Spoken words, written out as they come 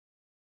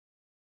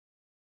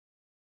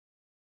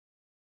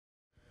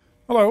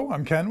Hello,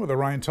 I'm Ken with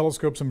Orion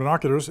Telescopes and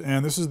Binoculars,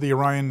 and this is the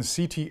Orion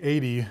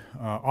CT80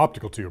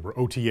 optical tube, or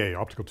OTA,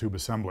 optical tube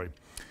assembly.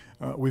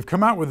 We've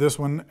come out with this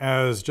one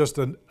as just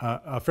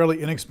a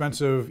fairly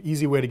inexpensive,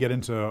 easy way to get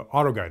into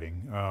auto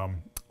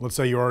guiding. Let's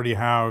say you already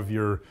have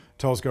your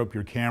telescope,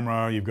 your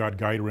camera, you've got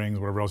guide rings,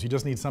 whatever else. You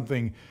just need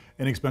something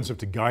inexpensive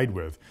to guide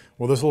with.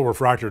 Well, this little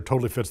refractor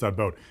totally fits that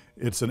boat.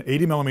 It's an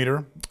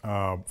 80mm,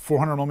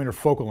 400mm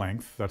focal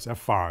length, that's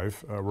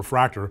f5,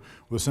 refractor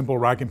with a simple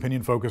rack and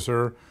pinion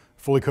focuser,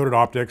 fully coated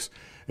optics.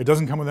 It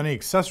doesn't come with any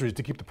accessories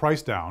to keep the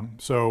price down,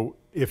 so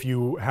if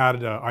you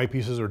had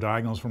eyepieces or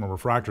diagonals from a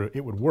refractor,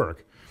 it would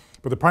work.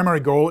 But the primary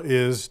goal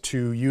is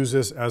to use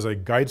this as a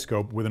guide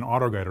scope with an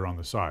auto guider on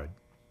the side.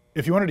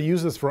 If you wanted to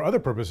use this for other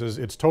purposes,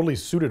 it's totally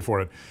suited for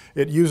it.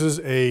 It uses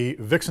a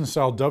Vixen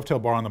Style dovetail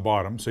bar on the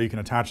bottom, so you can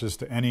attach this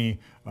to any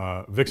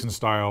Vixen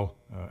Style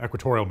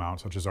equatorial mount,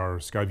 such as our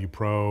Skyview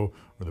Pro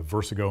or the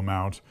Vertigo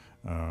mount,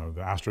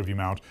 the AstroView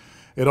mount.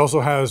 It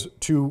also has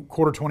two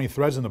 1/4-20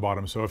 threads in the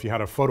bottom, so if you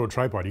had a photo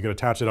tripod, you could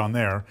attach it on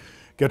there,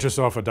 get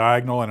yourself a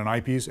diagonal and an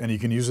eyepiece, and you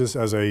can use this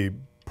as a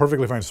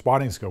perfectly fine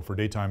spotting scope for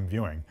daytime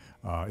viewing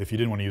if you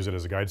didn't want to use it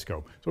as a guide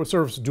scope. So it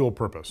serves dual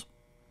purpose.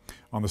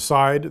 On the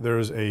side,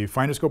 there's a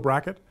finder scope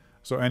bracket,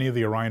 so any of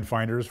the Orion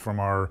finders from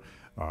our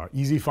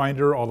Easy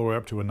Finder all the way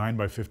up to a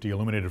 9x50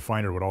 illuminated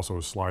finder would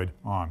also slide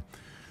on.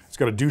 It's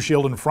got a dew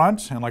shield in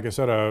front, and like I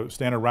said, a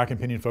standard rack and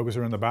pinion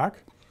focuser in the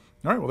back.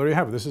 All right, well, there you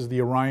have it. This is the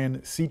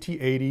Orion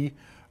CT80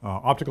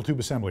 optical tube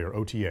assembly, or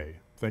OTA.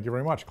 Thank you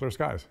very much. Clear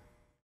skies.